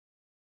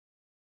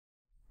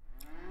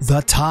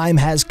The time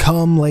has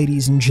come,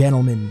 ladies and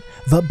gentlemen.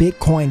 The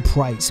Bitcoin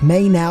price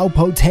may now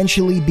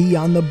potentially be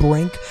on the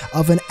brink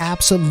of an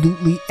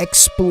absolutely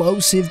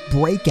explosive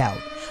breakout.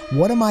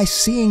 What am I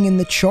seeing in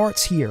the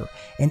charts here?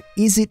 And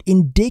is it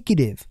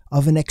indicative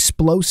of an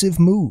explosive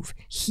move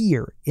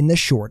here in the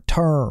short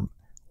term?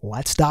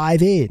 Let's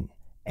dive in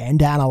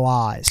and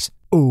analyze.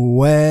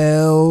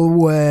 Well.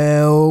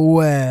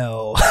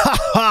 Ha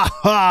ha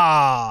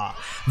ha!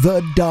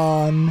 The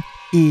dawn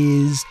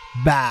is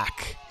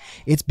back.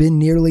 It's been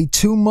nearly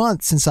 2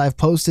 months since I've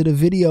posted a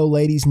video,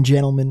 ladies and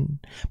gentlemen,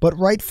 but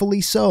rightfully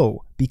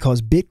so,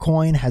 because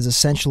Bitcoin has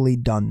essentially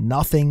done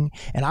nothing,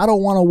 and I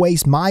don't want to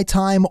waste my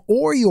time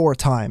or your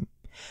time,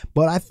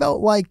 but I felt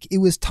like it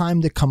was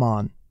time to come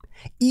on.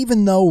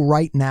 Even though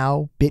right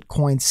now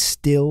Bitcoin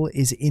still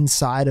is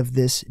inside of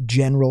this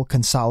general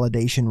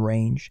consolidation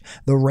range,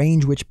 the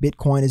range which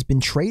Bitcoin has been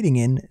trading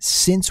in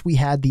since we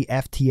had the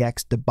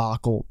FTX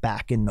debacle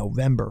back in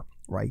November,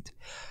 right?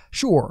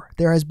 Sure,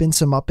 there has been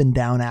some up and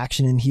down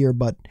action in here,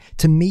 but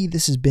to me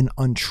this has been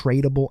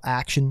untradeable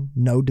action,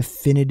 no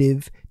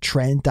definitive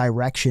trend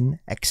direction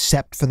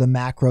except for the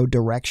macro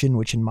direction,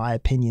 which in my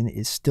opinion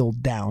is still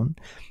down,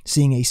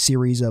 seeing a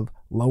series of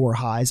lower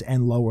highs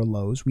and lower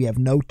lows. We have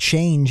no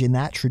change in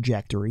that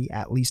trajectory,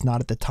 at least not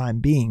at the time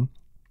being,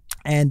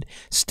 and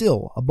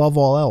still, above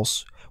all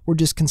else, we're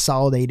just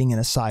consolidating in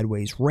a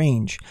sideways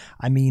range.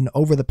 I mean,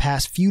 over the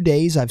past few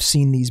days, I've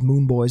seen these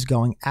moon boys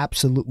going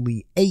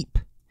absolutely ape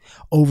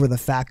over the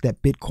fact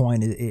that Bitcoin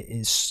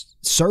is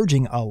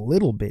surging a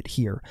little bit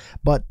here.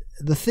 But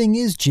the thing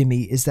is,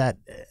 Jimmy, is that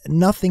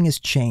nothing has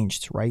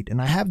changed, right?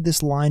 And I have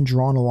this line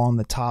drawn along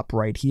the top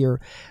right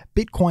here.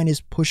 Bitcoin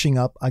is pushing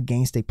up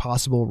against a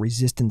possible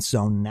resistance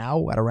zone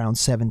now at around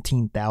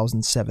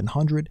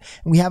 17,700.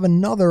 And we have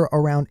another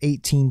around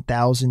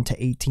 18,000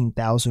 to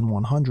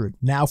 18,100.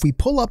 Now, if we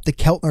pull up the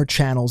Keltner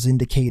channels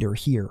indicator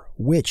here,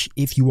 which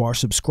if you are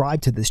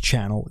subscribed to this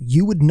channel,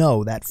 you would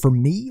know that for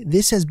me,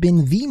 this has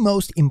been the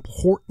most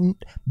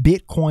important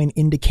Bitcoin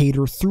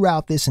indicator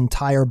throughout this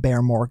entire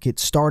bear market,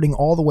 starting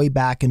all the way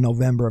back in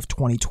November of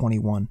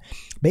 2021.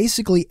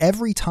 Basically,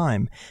 every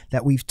time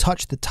that we've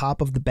touched the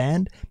top of the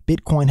band,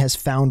 Bitcoin has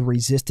found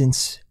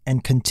resistance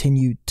and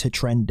continued to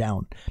trend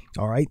down.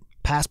 All right.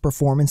 Past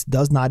performance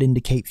does not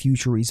indicate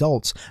future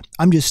results.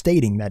 I'm just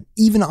stating that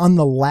even on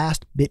the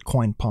last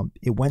Bitcoin pump,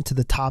 it went to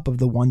the top of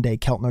the one-day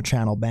Keltner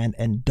channel band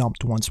and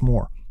dumped once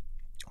more.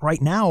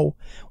 Right now,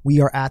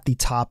 we are at the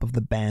top of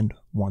the band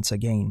once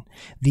again.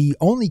 The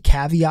only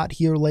caveat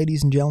here,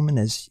 ladies and gentlemen,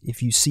 is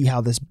if you see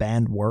how this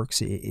band works,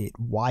 it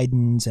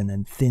widens and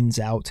then thins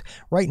out.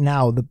 Right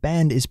now, the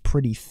band is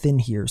pretty thin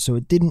here, so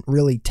it didn't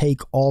really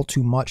take all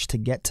too much to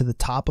get to the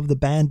top of the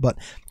band, but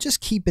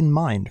just keep in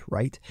mind,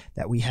 right,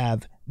 that we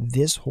have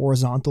this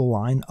horizontal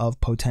line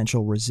of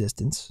potential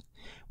resistance.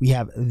 We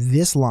have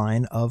this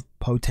line of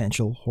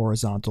potential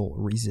horizontal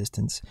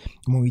resistance.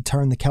 And when we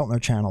turn the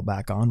Keltner channel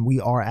back on, we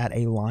are at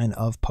a line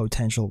of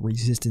potential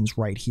resistance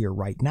right here,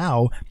 right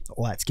now.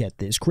 Let's get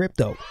this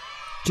crypto.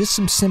 Just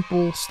some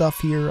simple stuff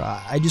here.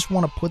 I just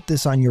want to put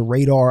this on your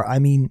radar. I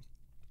mean,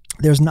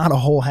 there's not a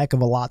whole heck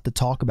of a lot to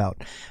talk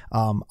about.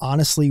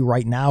 Honestly,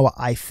 right now,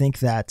 I think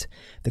that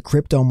the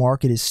crypto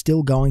market is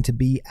still going to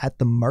be at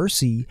the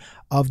mercy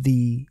of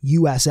the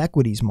U.S.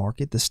 equities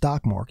market, the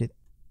stock market.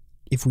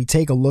 If we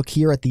take a look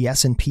here at the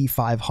S&P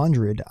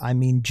 500, I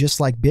mean, just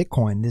like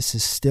Bitcoin, this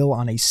is still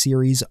on a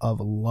series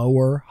of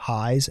lower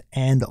highs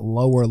and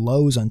lower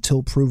lows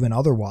until proven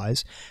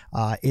otherwise.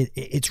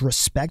 It's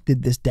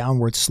respected this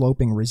downward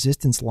sloping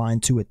resistance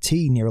line to a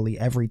T nearly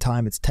every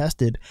time it's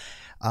tested.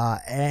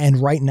 And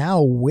right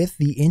now, with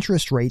the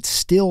interest rates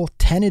still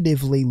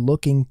tentatively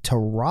looking to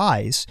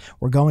rise,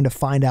 we're going to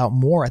find out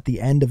more at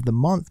the end of the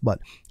month. But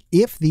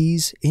if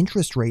these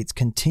interest rates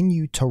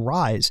continue to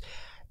rise,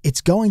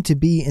 it's going to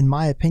be, in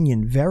my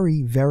opinion,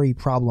 very, very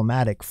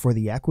problematic for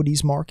the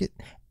equities market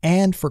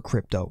and for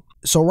crypto.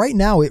 So right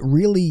now, it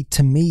really,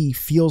 to me,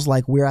 feels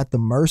like we're at the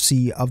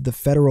mercy of the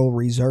Federal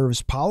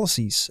Reserve's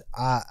policies.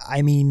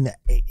 I mean,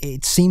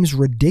 it seems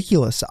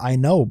ridiculous, I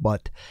know,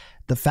 but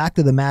the fact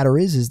of the matter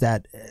is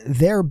that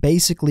they're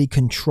basically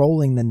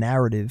controlling the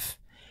narrative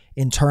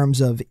in terms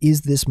of,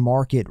 is this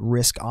market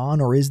risk on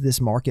or is this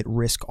market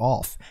risk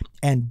off?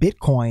 And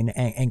Bitcoin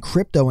and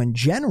crypto in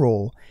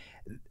general,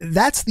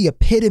 that's the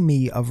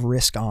epitome of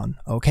risk on,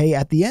 okay?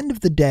 At the end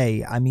of the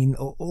day, I mean,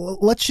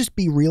 let's just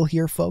be real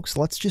here, folks.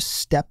 Let's just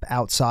step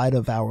outside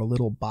of our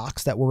little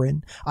box that we're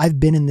in.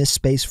 I've been in this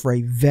space for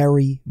a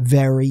very,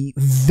 very,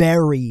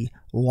 very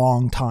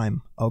long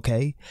time,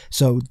 okay?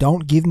 So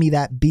don't give me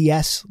that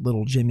BS,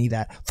 little Jimmy,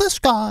 that this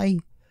guy.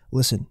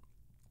 Listen,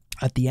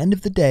 at the end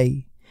of the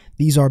day,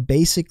 these are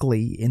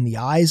basically, in the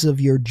eyes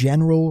of your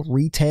general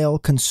retail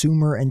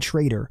consumer and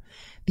trader,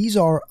 these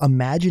are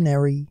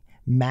imaginary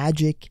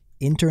magic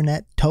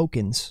internet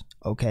tokens,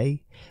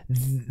 okay?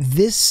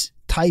 This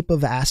type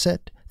of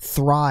asset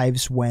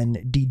thrives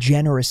when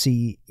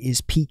degeneracy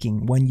is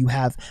peaking, when you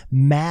have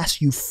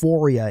mass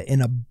euphoria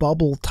in a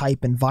bubble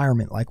type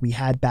environment like we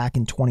had back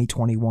in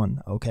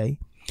 2021, okay?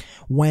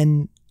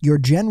 When Your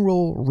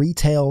general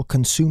retail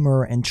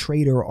consumer and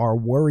trader are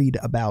worried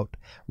about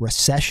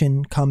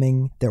recession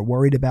coming. They're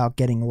worried about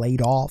getting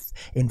laid off.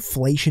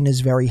 Inflation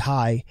is very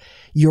high.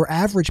 Your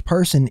average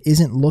person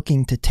isn't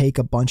looking to take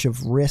a bunch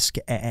of risk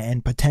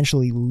and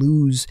potentially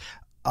lose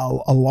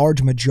a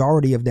large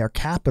majority of their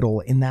capital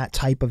in that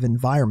type of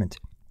environment.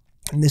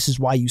 And this is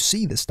why you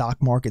see the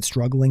stock market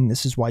struggling.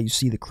 This is why you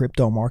see the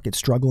crypto market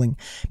struggling.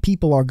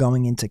 People are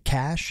going into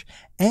cash,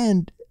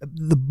 and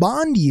the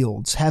bond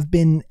yields have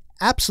been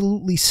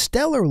absolutely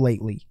stellar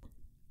lately.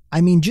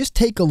 I mean, just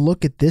take a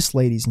look at this,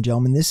 ladies and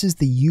gentlemen. This is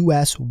the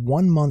US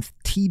 1-month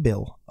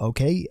T-bill,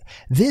 okay?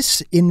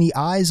 This, in the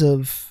eyes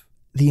of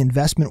the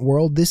investment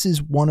world, this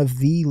is one of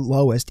the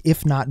lowest,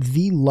 if not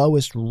the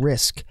lowest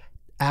risk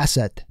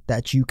asset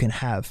that you can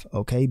have,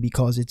 okay?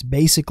 Because it's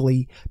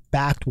basically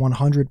backed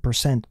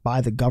 100% by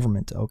the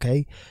government,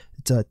 okay?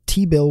 It's a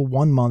T-bill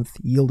 1 month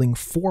yielding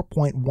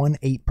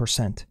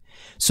 4.18%.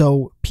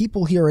 So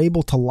people here are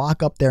able to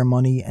lock up their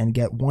money and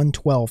get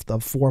 1/12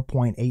 of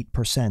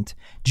 4.8%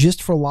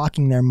 just for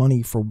locking their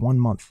money for 1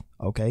 month,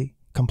 okay?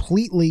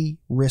 Completely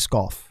risk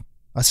off,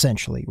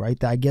 essentially,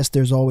 right? I guess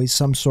there's always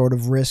some sort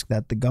of risk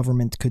that the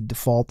government could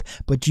default,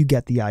 but you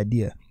get the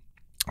idea.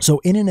 So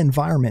in an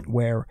environment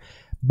where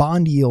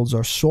bond yields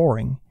are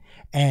soaring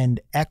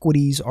and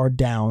equities are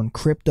down,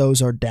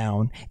 cryptos are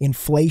down,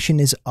 inflation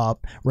is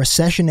up,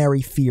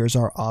 recessionary fears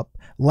are up,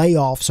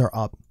 layoffs are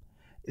up,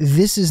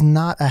 this is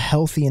not a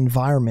healthy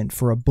environment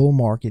for a bull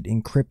market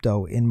in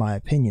crypto, in my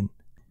opinion.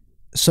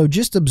 So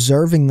just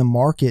observing the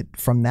market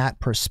from that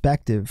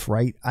perspective,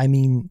 right? I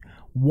mean,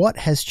 what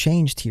has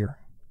changed here?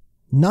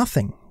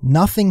 Nothing.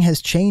 Nothing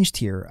has changed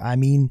here. I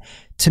mean,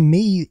 to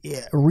me,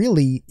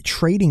 really,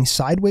 trading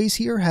sideways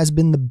here has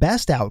been the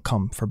best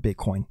outcome for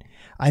Bitcoin.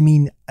 I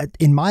mean,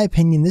 in my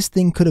opinion, this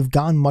thing could have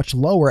gone much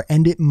lower,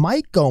 and it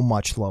might go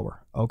much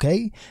lower,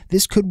 okay?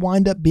 This could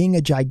wind up being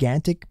a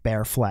gigantic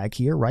bear flag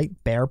here, right?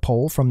 Bear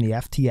pole from the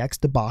FTX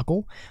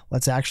debacle.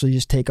 Let's actually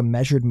just take a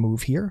measured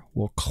move here.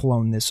 We'll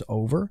clone this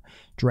over,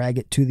 drag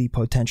it to the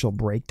potential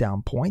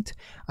breakdown point.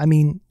 I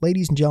mean,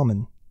 ladies and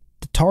gentlemen,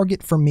 the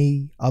target for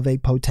me of a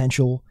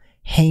potential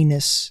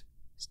heinous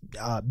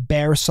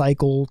bear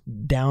cycle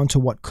down to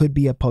what could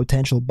be a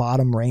potential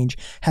bottom range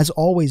has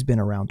always been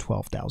around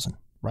 12,000,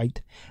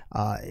 right?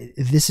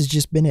 This has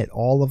just been it.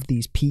 All of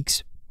these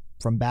peaks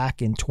from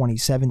back in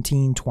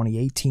 2017,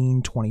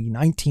 2018,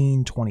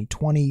 2019,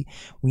 2020,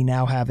 we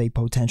now have a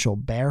potential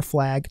bear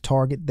flag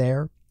target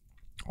there.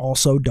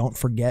 Also, don't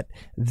forget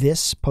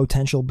this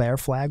potential bear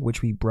flag,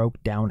 which we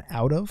broke down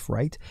out of,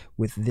 right?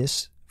 With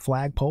this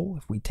flagpole,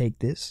 if we take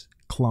this,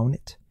 clone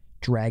it,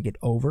 drag it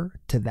over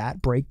to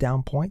that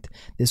breakdown point,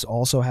 this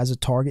also has a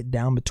target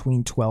down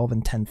between 12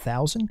 and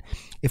 10,000.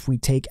 If we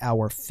take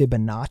our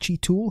Fibonacci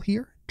tool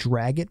here,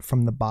 drag it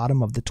from the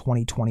bottom of the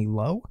 2020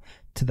 low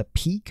to the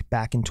peak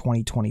back in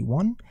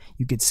 2021,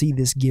 you could see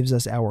this gives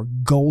us our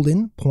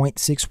golden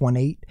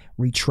 0.618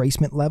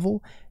 retracement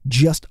level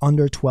just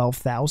under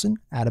 12,000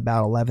 at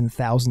about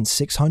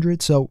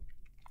 11,600. So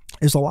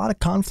there's a lot of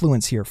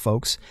confluence here,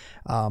 folks.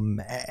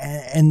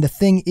 And the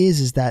thing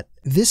is that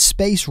this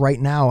space right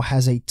now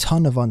has a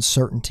ton of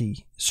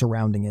uncertainty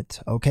surrounding it,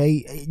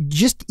 okay?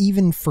 Just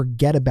even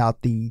forget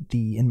about the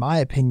in my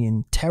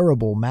opinion,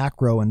 terrible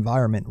macro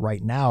environment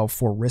right now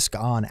for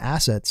risk-on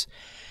assets.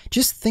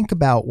 Just think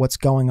about what's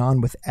going on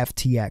with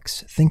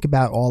FTX. Think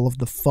about all of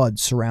the FUD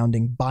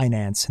surrounding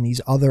Binance and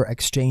these other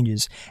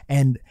exchanges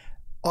and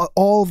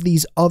all of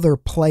these other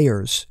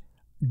players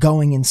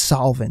going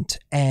insolvent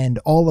and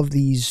all of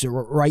these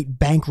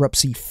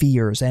bankruptcy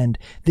fears and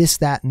this,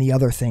 that, and the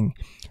other thing.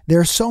 There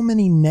are so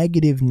many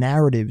negative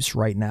narratives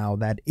right now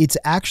that it's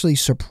actually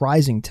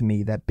surprising to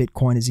me that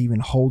Bitcoin is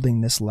even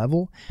holding this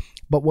level.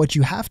 But what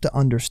you have to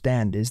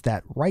understand is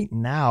that right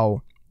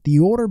now, the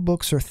order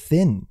books are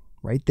thin,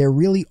 right? There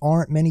really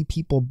aren't many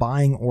people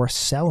buying or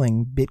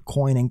selling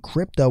Bitcoin and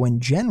crypto in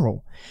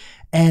general.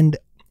 And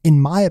in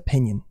my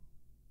opinion,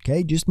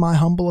 okay, just my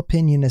humble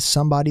opinion as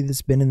somebody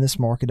that's been in this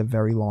market a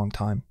very long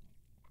time,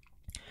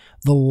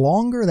 the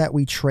longer that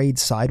we trade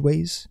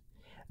sideways,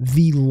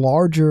 the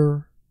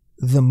larger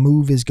the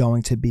move is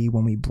going to be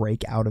when we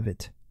break out of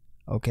it.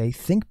 Okay,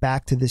 think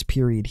back to this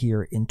period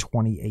here in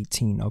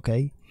 2018.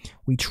 Okay,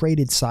 we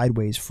traded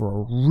sideways for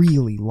a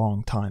really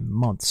long time,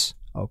 months.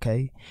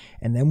 Okay,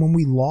 and then when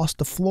we lost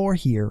the floor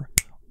here,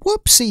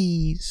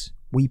 whoopsies,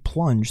 we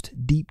plunged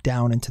deep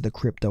down into the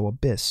crypto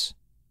abyss.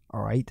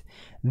 All right,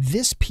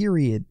 this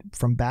period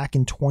from back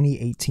in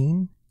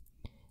 2018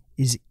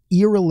 is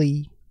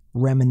eerily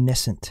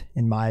reminiscent,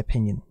 in my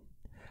opinion,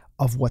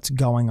 of what's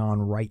going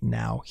on right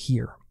now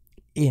here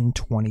in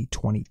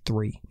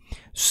 2023.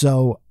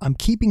 So I'm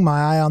keeping my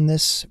eye on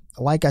this.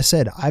 Like I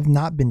said, I've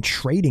not been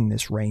trading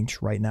this range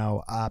right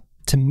now.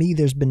 To me,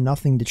 there's been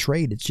nothing to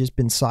trade. It's just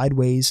been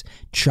sideways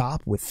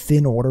chop with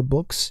thin order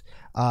books.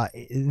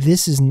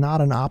 This is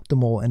not an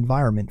optimal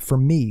environment for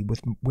me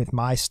with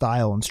my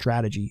style and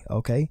strategy.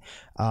 Okay,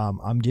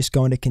 I'm just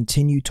going to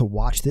continue to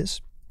watch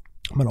this.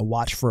 I'm going to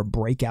watch for a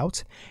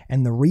breakout,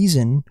 and the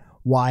reason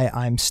why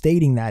I'm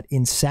stating that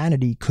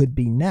insanity could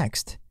be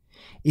next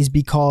is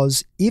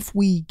because if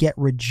we get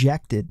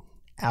rejected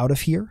out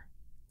of here,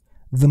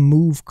 the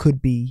move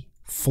could be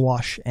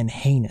flush and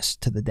heinous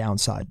to the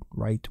downside,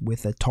 right?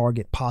 With a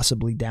target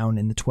possibly down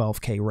in the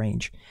 12K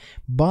range.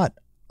 But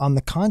on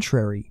the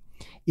contrary,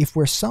 if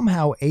we're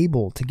somehow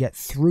able to get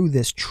through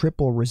this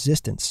triple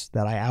resistance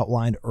that I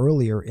outlined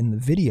earlier in the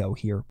video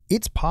here,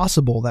 it's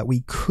possible that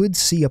we could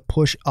see a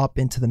push up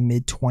into the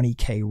mid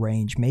 20K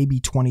range, maybe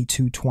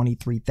 22,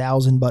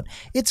 23,000, but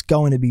it's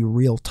going to be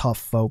real tough,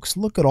 folks.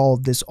 Look at all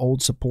of this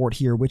old support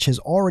here, which has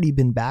already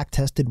been back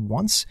tested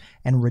once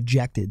and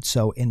rejected.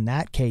 So in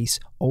that case,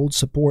 old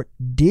support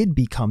did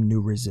become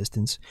new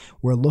resistance.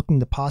 We're looking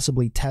to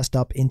possibly test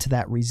up into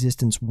that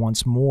resistance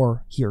once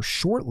more here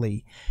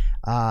shortly.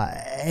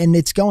 And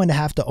it's going to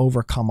have to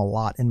overcome a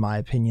lot, in my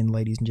opinion,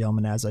 ladies and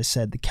gentlemen. As I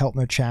said, the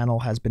Keltner channel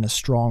has been a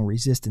strong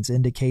resistance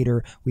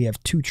indicator. We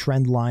have two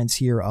trend lines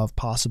here of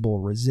possible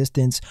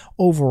resistance,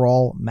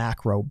 overall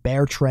macro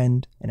bear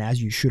trend. And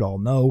as you should all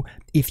know,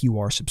 if you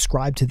are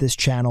subscribed to this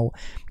channel,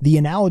 the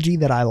analogy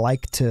that I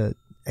like to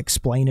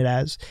explain it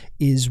as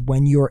is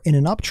when you're in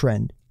an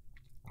uptrend,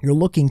 you're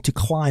looking to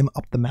climb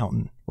up the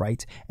mountain,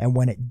 right? And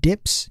when it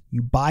dips,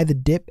 you buy the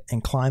dip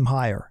and climb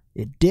higher.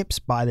 It dips,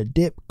 buy the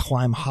dip,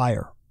 climb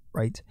higher,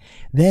 right?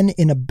 Then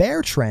in a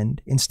bear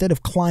trend, instead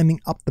of climbing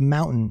up the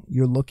mountain,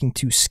 you're looking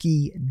to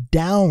ski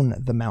down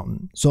the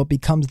mountain. So it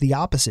becomes the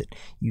opposite.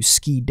 You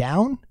ski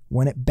down.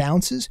 When it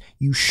bounces,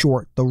 you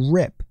short the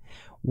rip.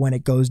 When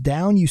it goes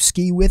down, you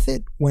ski with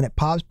it. When it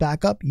pops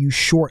back up, you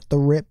short the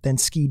rip, then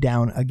ski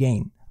down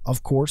again.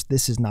 Of course,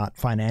 this is not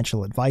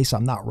financial advice.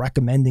 I'm not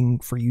recommending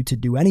for you to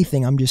do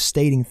anything. I'm just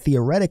stating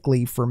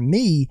theoretically, for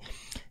me,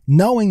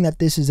 knowing that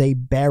this is a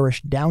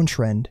bearish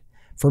downtrend,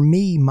 for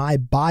me, my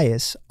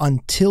bias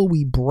until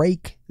we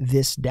break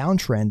this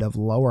downtrend of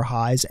lower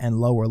highs and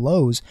lower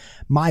lows,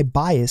 my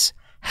bias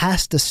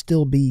has to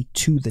still be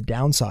to the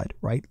downside,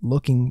 right?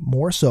 Looking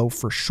more so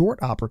for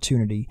short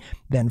opportunity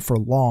than for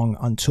long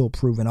until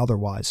proven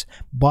otherwise.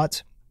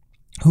 But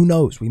who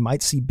knows? We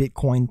might see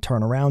Bitcoin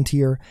turn around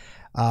here.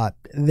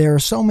 There are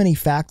so many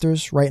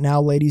factors right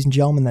now, ladies and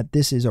gentlemen, that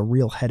this is a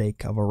real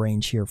headache of a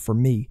range here for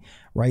me,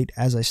 right?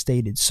 As I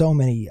stated, so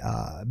many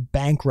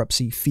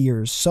bankruptcy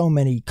fears, so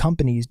many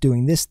companies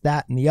doing this,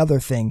 that, and the other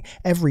thing.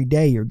 Every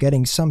day you're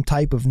getting some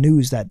type of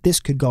news that this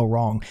could go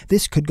wrong,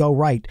 this could go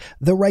right,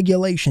 the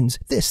regulations,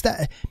 this,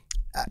 that.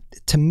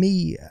 To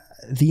me,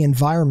 the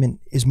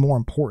environment is more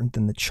important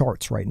than the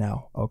charts right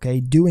now, okay?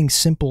 Doing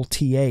simple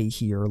TA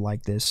here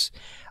like this,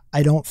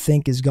 I don't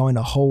think is going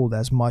to hold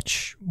as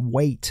much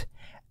weight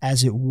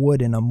as it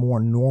would in a more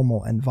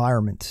normal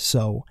environment.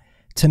 So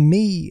to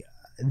me,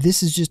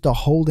 this is just a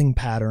holding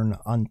pattern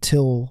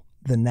until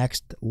the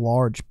next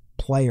large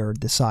player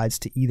decides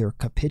to either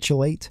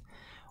capitulate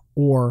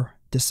or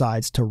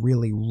decides to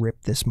really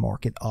rip this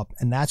market up.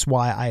 And that's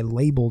why I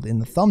labeled in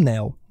the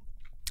thumbnail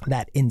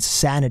that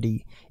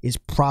insanity is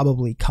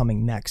probably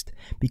coming next,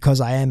 because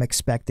I am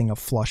expecting a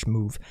flush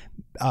move,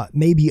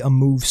 maybe a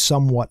move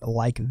somewhat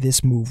like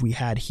this move we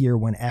had here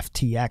when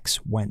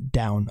FTX went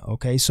down.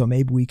 Okay, so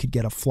maybe we could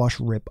get a flush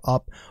rip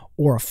up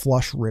or a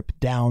flush rip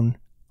down,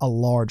 a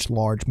large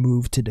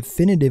move to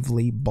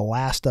definitively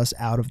blast us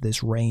out of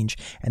this range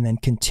and then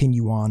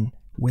continue on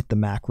with the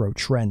macro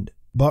trend.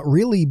 But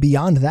really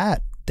beyond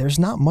that, there's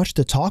not much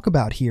to talk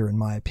about here, in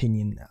my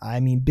opinion. I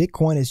mean,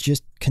 Bitcoin is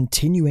just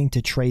continuing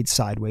to trade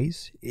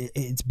sideways.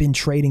 It's been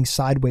trading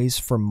sideways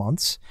for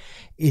months.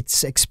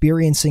 It's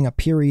experiencing a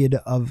period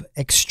of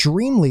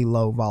extremely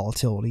low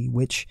volatility,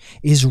 which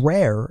is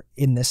rare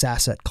in this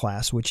asset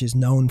class, which is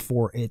known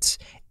for its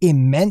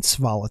immense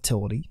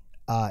volatility.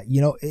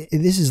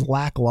 This is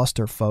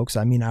lackluster, folks.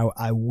 I mean,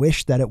 I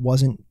wish that it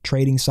wasn't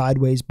trading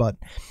sideways, but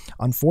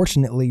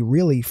unfortunately,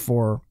 really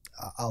for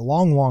a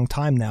long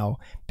time now,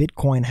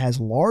 Bitcoin has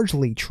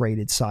largely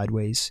traded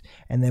sideways,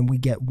 and then we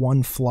get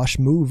one flush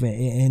move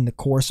in the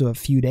course of a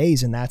few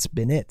days, and that's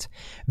been it.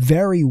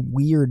 Very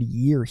weird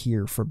year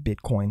here for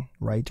Bitcoin,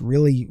 right?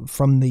 Really,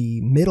 from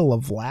the middle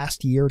of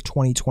last year,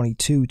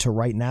 2022, to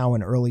right now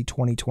in early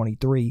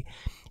 2023,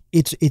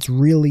 it's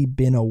really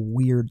been a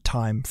weird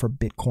time for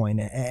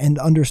Bitcoin, and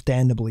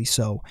understandably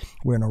so.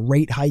 We're in a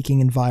rate hiking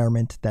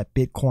environment that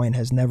Bitcoin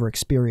has never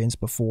experienced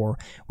before.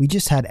 We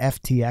just had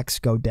FTX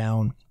go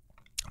down.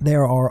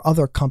 There are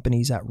other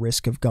companies at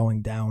risk of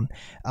going down.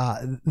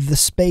 The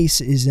space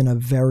is in a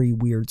very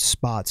weird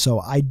spot, so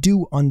I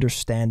do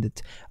understand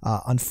it.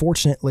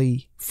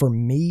 Unfortunately, for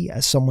me,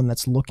 as someone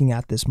that's looking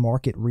at this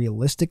market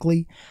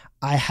realistically,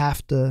 I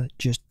have to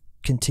just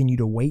continue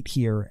to wait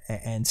here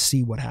and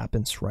see what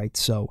happens, right?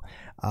 So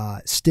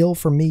still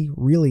for me,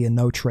 really a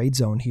no trade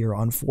zone here,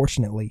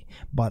 unfortunately,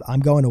 but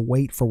I'm going to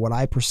wait for what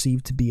I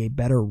perceive to be a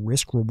better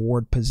risk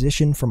reward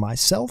position for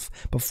myself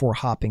before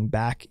hopping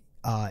back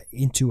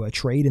into a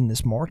trade in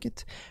this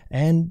market.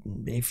 And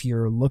if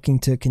you're looking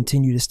to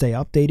continue to stay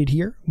updated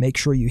here, make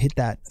sure you hit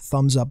that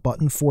thumbs up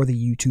button for the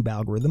YouTube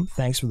algorithm.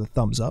 Thanks for the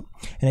thumbs up.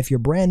 And if you're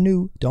brand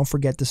new, don't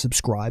forget to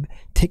subscribe,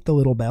 tick the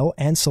little bell,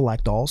 and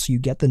select all so you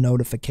get the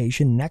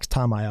notification next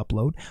time I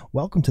upload.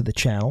 Welcome to the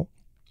channel.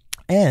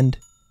 And,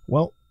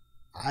 well,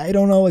 I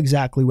don't know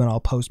exactly when I'll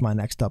post my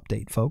next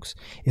update, folks.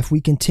 If we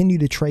continue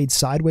to trade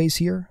sideways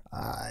here,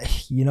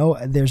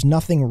 there's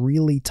nothing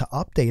really to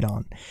update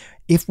on.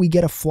 If we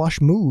get a flush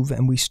move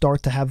and we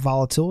start to have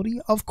volatility,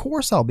 of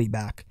course I'll be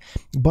back.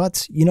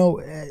 But,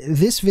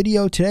 this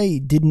video today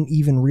didn't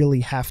even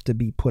really have to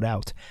be put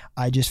out.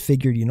 I just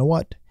figured, you know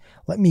what?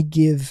 Let me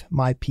give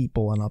my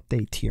people an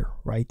update here,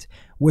 right?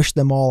 Wish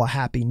them all a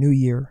Happy New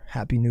Year.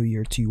 Happy New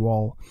Year to you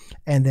all.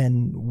 And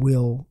then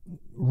we'll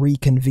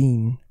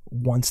reconvene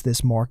once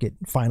this market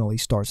finally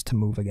starts to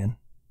move again.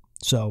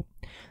 So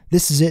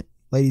this is it,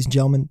 ladies and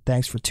gentlemen.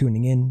 Thanks for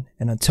tuning in.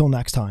 And until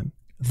next time,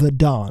 the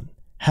Don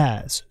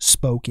has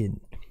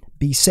spoken.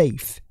 Be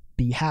safe,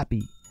 be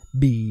happy,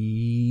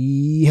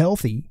 be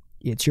healthy.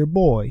 It's your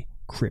boy,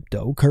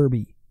 Crypto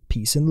Kirby.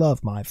 Peace and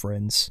love, my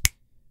friends.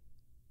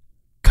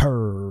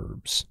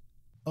 Curbs.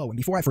 Oh, and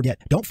before I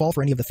forget, don't fall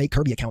for any of the fake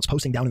Kirby accounts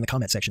posting down in the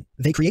comment section.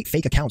 They create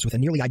fake accounts with a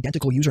nearly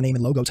identical username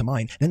and logo to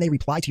mine, then they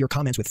reply to your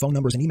comments with phone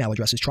numbers and email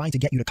addresses trying to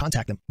get you to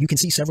contact them. You can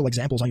see several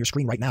examples on your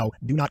screen right now.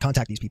 Do not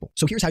contact these people.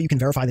 So here's how you can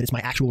verify that it's my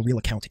actual real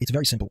account. It's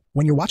very simple.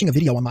 When you're watching a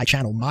video on my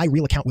channel, my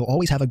real account will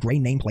always have a gray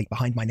nameplate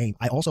behind my name.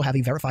 I also have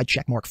a verified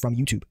checkmark from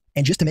YouTube.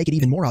 And just to make it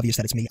even more obvious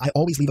that it's me, I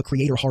always leave a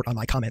creator heart on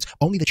my comments.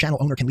 Only the channel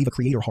owner can leave a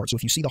creator heart. So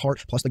if you see the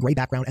heart plus the gray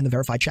background and the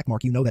verified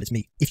checkmark, you know that it's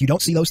me. If you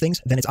don't see those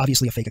things, then it's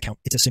obviously a fake account.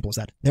 It's as simple as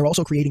that. They're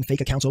also creating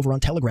fake accounts over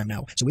on Telegram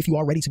now. So if you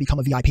are ready to become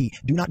a VIP,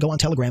 do not go on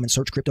Telegram and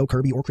search Crypto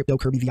Kirby or Crypto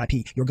Kirby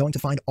VIP. You're going to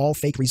find all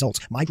fake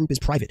results. My group is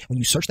private. When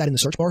you search that in the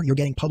search bar, you're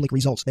getting public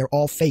results. They're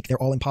all fake.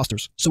 They're all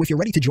imposters. So if you're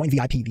ready to join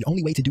VIP, the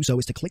only way to do so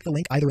is to click the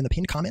link either in the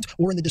pinned comment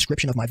or in the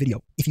description of my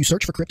video. If you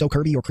search for Crypto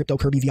Kirby or Crypto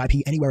Kirby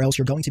VIP anywhere else,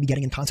 you're going to be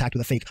getting in contact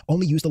with a fake.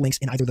 Only use the links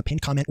in either the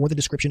pinned comment or the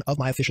description of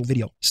my official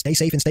video. Stay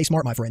safe and stay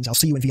smart, my friends. I'll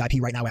see you in VIP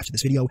right now after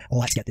this video.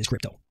 Let's get this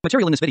crypto.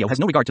 Material in this video has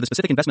no regard to the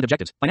specific investment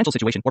objectives, financial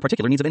situation, or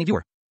particular needs of any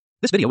viewer.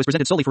 This video is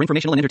presented solely for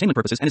informational and entertainment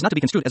purposes and is not to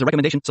be construed as a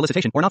recommendation,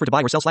 solicitation, or an offer to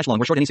buy or sell /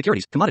 long or short any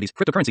securities, commodities,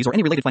 cryptocurrencies, or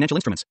any related financial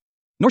instruments.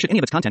 Nor should any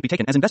of its content be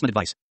taken as investment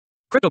advice.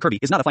 Crypto Kirby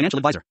is not a financial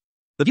advisor.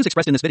 The views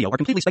expressed in this video are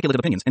completely speculative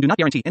opinions and do not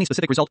guarantee any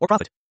specific result or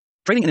profit.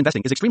 Trading and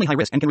investing is extremely high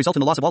risk and can result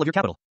in the loss of all of your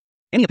capital.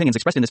 Any opinions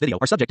expressed in this video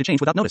are subject to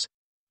change without notice.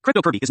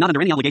 Crypto Kirby is not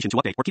under any obligation to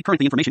update or keep current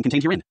the information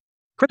contained herein.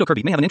 Crypto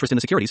Kirby may have an interest in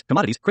the securities,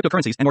 commodities,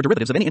 cryptocurrencies, and or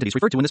derivatives of any entities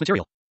referred to in this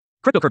material.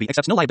 Crypto Kirby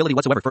accepts no liability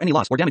whatsoever for any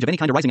loss or damage of any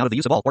kind arising out of the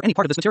use of all or any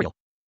part of this material.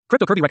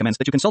 Crypto Kirby recommends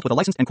that you consult with a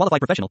licensed and qualified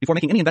professional before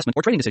making any investment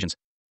or trading decisions.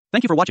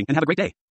 Thank you for watching and have a great day.